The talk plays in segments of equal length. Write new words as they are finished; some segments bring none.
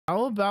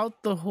How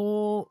about the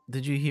whole?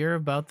 Did you hear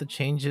about the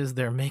changes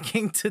they're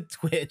making to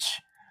Twitch?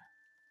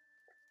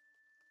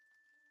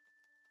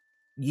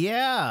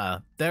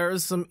 Yeah,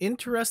 there's some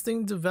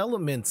interesting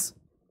developments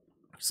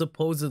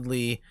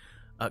supposedly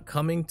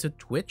coming to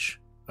Twitch.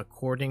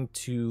 According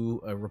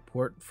to a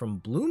report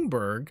from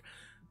Bloomberg,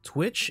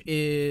 Twitch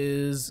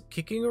is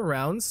kicking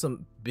around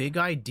some big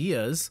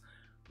ideas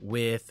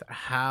with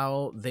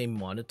how they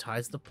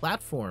monetize the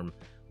platform,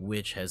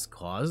 which has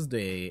caused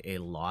a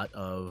lot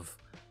of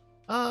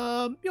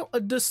a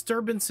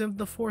disturbance of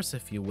the force,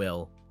 if you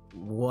will.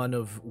 One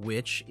of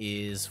which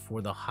is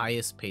for the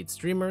highest paid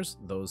streamers,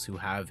 those who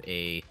have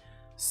a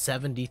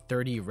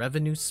 70-30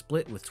 revenue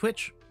split with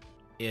Twitch.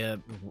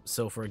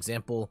 So for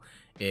example,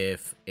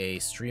 if a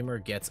streamer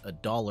gets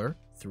 $1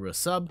 through a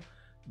sub,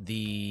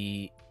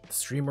 the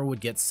streamer would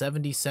get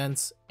 70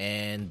 cents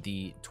and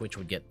the Twitch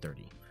would get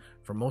 30.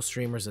 For most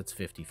streamers, it's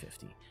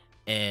 50-50.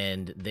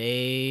 And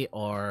they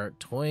are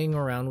toying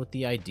around with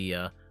the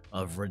idea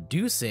of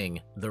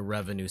reducing the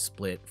revenue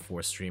split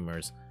for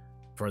streamers,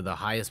 for the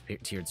highest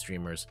tiered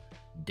streamers,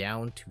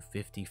 down to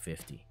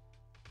 50-50.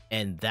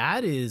 And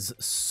that is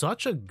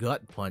such a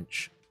gut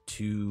punch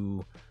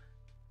to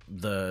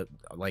the,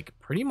 like,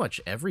 pretty much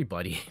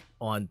everybody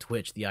on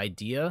Twitch. The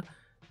idea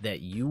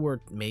that you were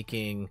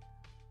making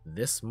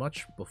this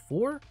much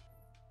before,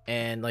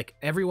 and like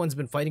everyone's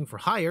been fighting for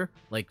higher,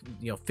 like,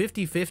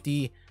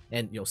 50-50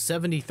 and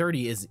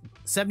 70-30 is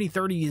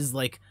 70-30 is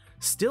like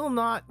still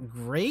not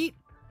great.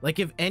 Like,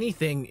 if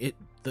anything,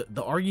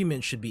 the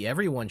argument should be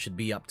everyone should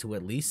be up to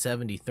at least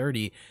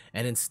 70-30,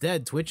 and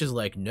instead Twitch is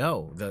like,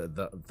 no,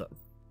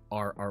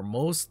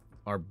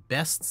 our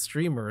best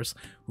streamers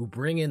who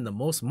bring in the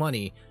most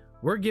money,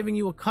 we're giving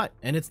you a cut.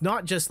 And it's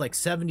not just like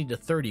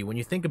 70-30. When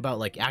you think about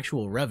like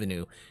actual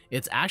revenue,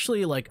 it's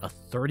actually like a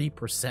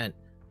 30%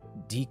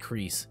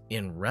 decrease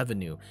in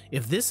revenue.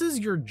 If this is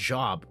your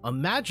job,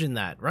 imagine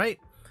that, right?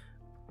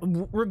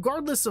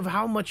 Regardless of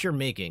how much you're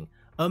making,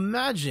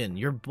 imagine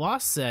your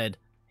boss said,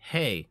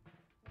 hey,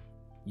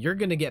 you're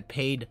gonna get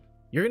paid,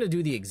 you're gonna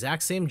do the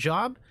exact same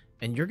job,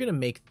 and you're gonna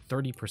make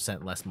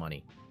 30% less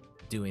money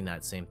doing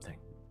that same thing.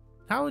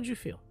 How would you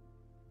feel?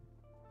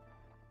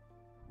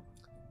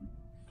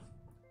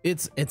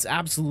 It's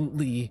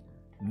absolutely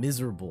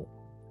miserable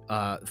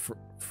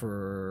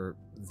for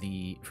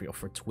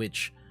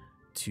Twitch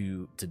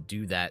to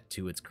do that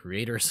to its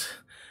creators,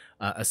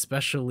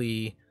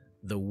 especially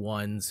the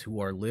ones who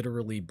are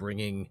literally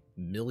bringing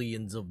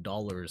millions of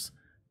dollars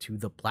to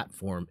the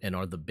platform and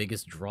are the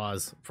biggest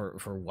draws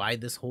for why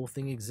this whole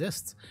thing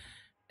exists.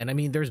 And I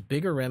mean, there's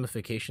bigger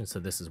ramifications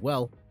to this as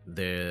well.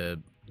 The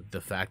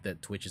fact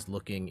that Twitch is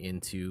looking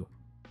into,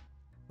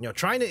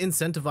 trying to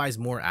incentivize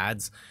more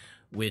ads,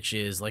 which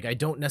is like, I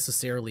don't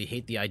necessarily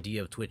hate the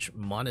idea of Twitch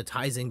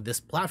monetizing this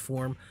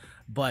platform,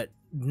 but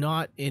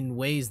not in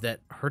ways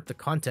that hurt the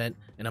content.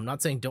 And I'm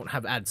not saying don't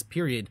have ads,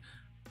 period,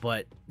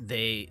 but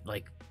they,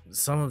 like,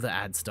 some of the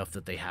ad stuff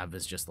that they have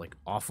is just like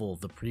awful.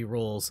 The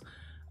pre-rolls,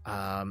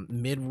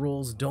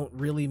 mid-rolls don't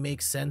really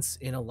make sense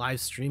in a live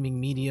streaming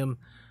medium.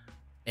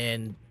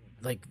 And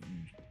like,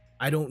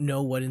 I don't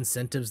know what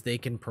incentives they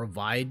can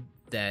provide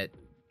that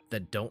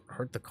don't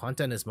hurt the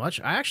content as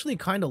much. I actually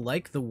kind of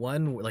like the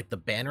one, like the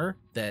banner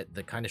that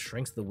kind of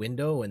shrinks the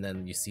window and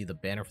then you see the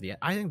banner for the ad.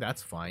 I think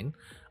that's fine.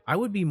 I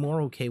would be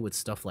more okay with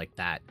stuff like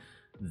that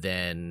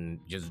than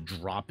just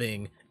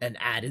dropping an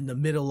ad in the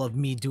middle of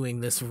me doing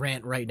this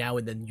rant right now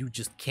and then you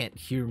just can't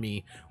hear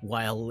me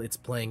while it's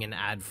playing an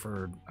ad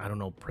for, I don't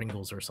know,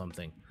 Pringles or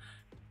something.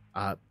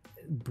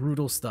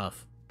 Brutal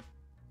stuff.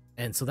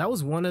 And so that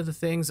was one of the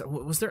things.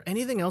 Was there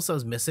anything else I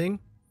was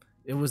missing?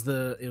 It was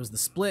the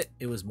split.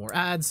 It was more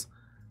ads.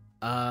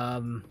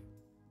 And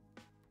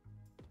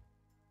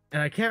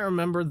I can't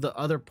remember the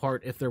other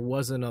part, if there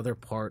was another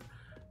part,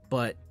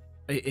 but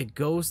it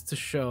goes to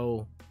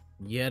show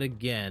yet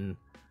again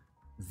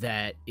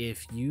that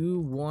if you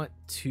want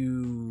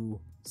to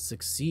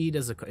succeed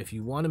if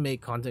you want to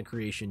make content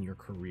creation your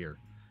career,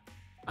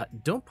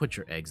 don't put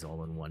your eggs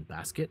all in one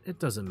basket. It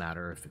doesn't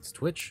matter if it's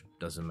Twitch,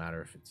 doesn't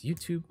matter if it's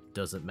YouTube,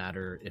 doesn't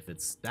matter if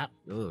it's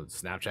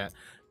Snapchat,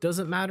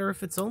 doesn't matter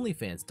if it's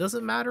OnlyFans,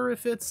 doesn't matter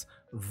if it's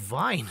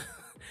Vine.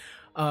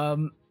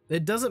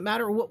 It doesn't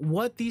matter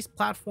what these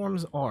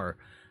platforms are.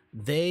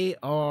 They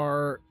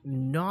are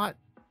not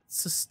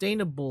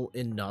sustainable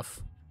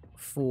enough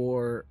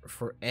for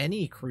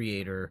any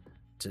creator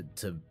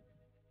to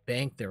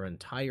bank their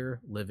entire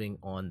living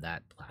on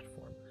that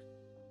platform.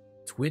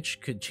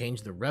 Twitch could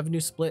change the revenue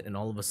split and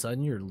all of a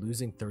sudden you're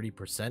losing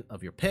 30%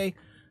 of your pay.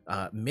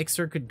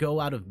 Mixer could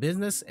go out of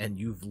business and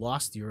you've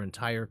lost your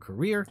entire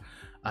career.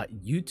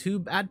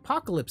 YouTube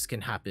adpocalypse can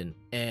happen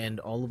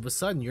and all of a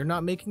sudden you're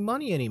not making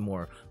money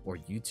anymore. Or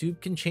YouTube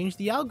can change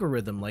the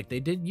algorithm like they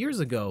did years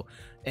ago,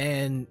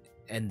 and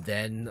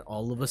then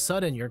all of a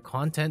sudden your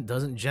content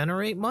doesn't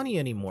generate money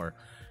anymore.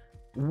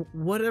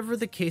 Whatever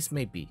the case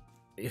may be,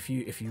 if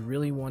you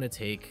really want to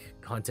take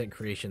content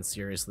creation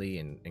seriously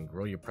and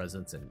grow your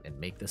presence and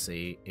make this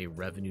a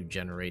revenue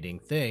generating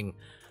thing,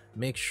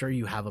 make sure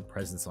you have a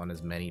presence on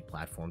as many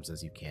platforms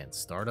as you can.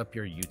 Start up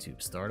your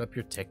YouTube, start up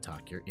your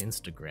TikTok, your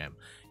Instagram,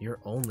 your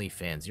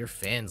OnlyFans, your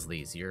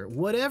Fanslies, your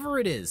whatever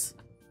it is.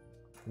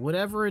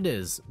 Whatever it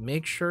is,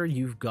 make sure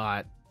you've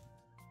got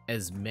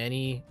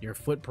your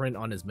footprint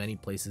on as many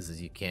places as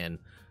you can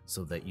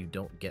so that you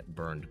don't get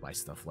burned by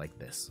stuff like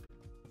this.